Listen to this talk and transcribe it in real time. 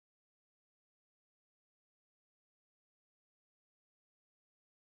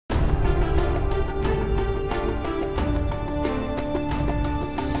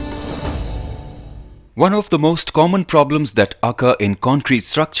One of the most common problems that occur in concrete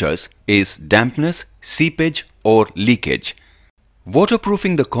structures is dampness, seepage or leakage.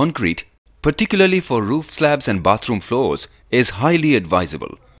 Waterproofing the concrete, particularly for roof slabs and bathroom floors, is highly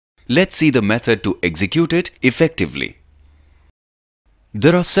advisable. Let's see the method to execute it effectively.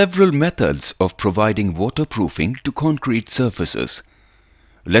 There are several methods of providing waterproofing to concrete surfaces.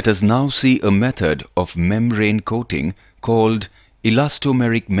 Let us now see a method of membrane coating called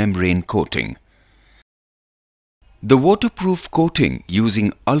elastomeric membrane coating. The waterproof coating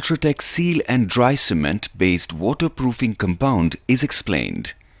using UltraTech seal and dry cement based waterproofing compound is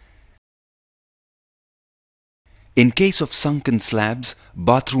explained. In case of sunken slabs,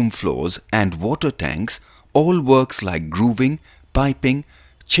 bathroom floors and water tanks, all works like grooving, piping,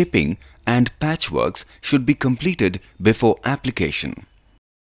 chipping and patchworks should be completed before application.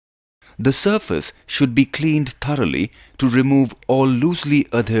 The surface should be cleaned thoroughly to remove all loosely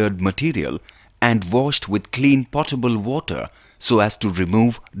adhered material and washed with clean potable water so as to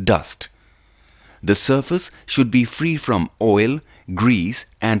remove dust. The surface should be free from oil, grease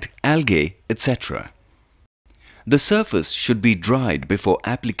and algae, etc. The surface should be dried before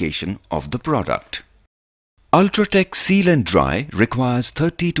application of the product. UltraTech Seal and Dry requires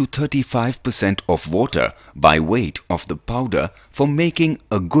 30 to 35% of water by weight of the powder for making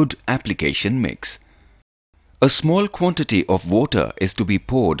a good application mix. A small quantity of water is to be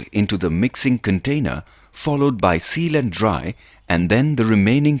poured into the mixing container, followed by seal and dry, and then the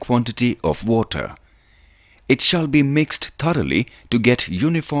remaining quantity of water. It shall be mixed thoroughly to get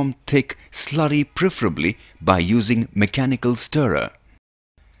uniform thick slurry, preferably by using mechanical stirrer.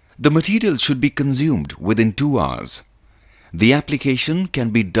 The material should be consumed within 2 hours. The application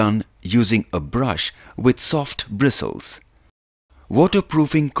can be done using a brush with soft bristles.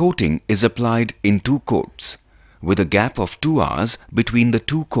 Waterproofing coating is applied in 2 coats, with a gap of 2 hours between the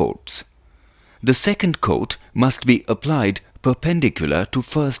 2 coats. The second coat must be applied perpendicular to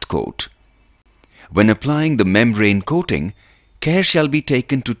first coat. When applying the membrane coating, care shall be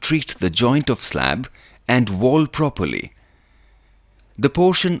taken to treat the joint of slab and wall properly. The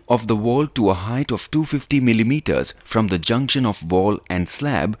portion of the wall to a height of 250 mm from the junction of wall and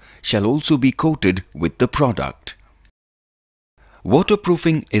slab shall also be coated with the product.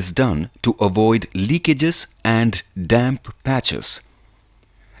 Waterproofing is done to avoid leakages and damp patches.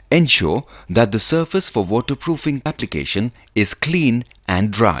 Ensure that the surface for waterproofing application is clean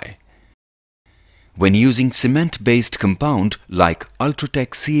and dry. When using cement-based compound like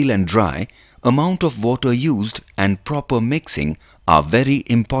UltraTech Seal and Dry, amount of water used and proper mixing are very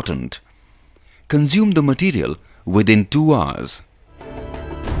important. Consume the material within 2 hours.